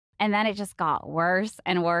And then it just got worse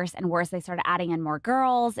and worse and worse. They started adding in more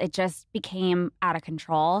girls. It just became out of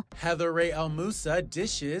control. Rae El Moussa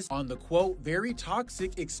dishes on the, quote, very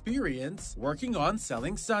toxic experience working on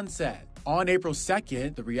Selling Sunset. On April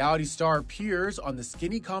 2nd, the reality star appears on the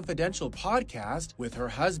Skinny Confidential podcast with her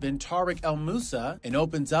husband Tarek El Moussa and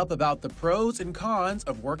opens up about the pros and cons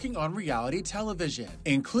of working on reality television,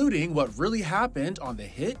 including what really happened on the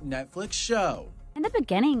hit Netflix show. In the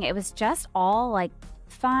beginning, it was just all like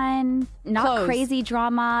fun, not crazy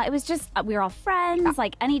drama. It was just, we were all friends.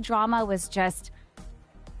 Like any drama was just,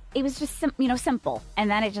 it was just, simple.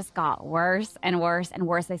 And then it just got worse and worse and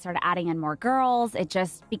worse. They started adding in more girls. It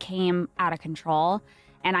just became out of control.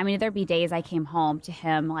 And I mean, there'd be days I came home to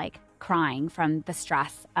him like crying from the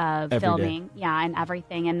stress of filming. Yeah, and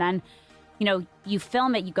everything. And then, you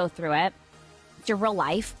film it, you go through it. It's your real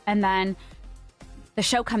life. And then the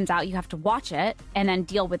show comes out, you have to watch it and then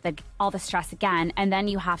deal with all the stress again. And then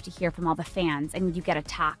you have to hear from all the fans and you get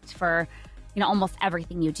attacked for almost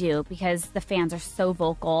everything you do because the fans are so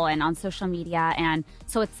vocal and on social media. And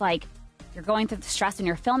so it's like you're going through the stress and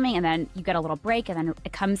you're filming and then you get a little break and then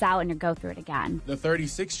it comes out and you go through it again. The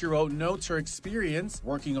 36-year-old notes her experience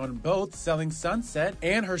working on both Selling Sunset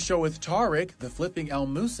and her show with Tarek, the Flipping El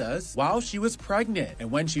Moussas, while she was pregnant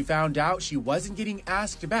and when she found out she wasn't getting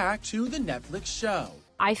asked back to the Netflix show.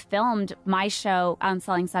 I filmed my show on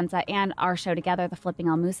Selling Sunset and our show together, the Flipping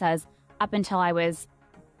El Moussas, up until I was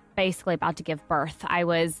basically about to give birth. I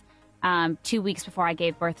was 2 weeks before I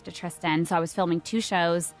gave birth to Tristan. So I was filming 2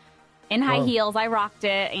 shows in high heels. I rocked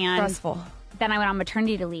it. And stressful. Then I went on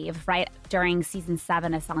maternity leave right during season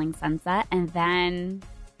 7 of Selling Sunset. And then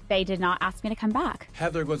they did not ask me to come back.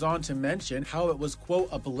 Heather goes on to mention how it was, quote,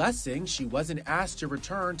 a blessing she wasn't asked to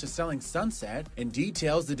return to Selling Sunset and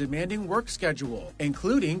details the demanding work schedule,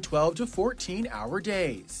 including 12 to 14-hour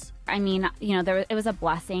days. I mean, it was a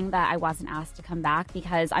blessing that I wasn't asked to come back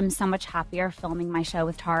because I'm so much happier filming my show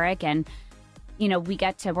with Tarek. And,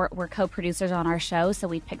 we're co-producers on our show, so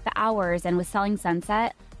we pick the hours. And with Selling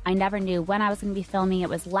Sunset, I never knew when I was going to be filming. It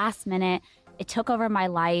was last minute. It took over my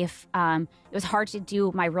life. It was hard to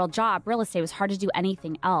do my real job. Real estate was hard to do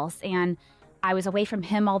anything else. And I was away from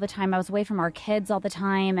him all the time. I was away from our kids all the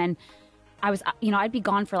time. And I was, I'd be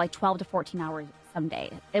gone for like 12 to 14 hours some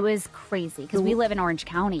days. It was crazy because we live in Orange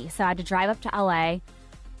County. So I had to drive up to LA.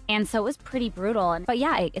 And so it was pretty brutal. But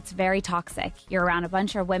yeah, it's very toxic. You're around a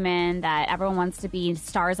bunch of women that everyone wants to be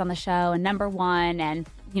stars on the show and number one. And,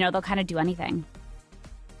 they'll kind of do anything.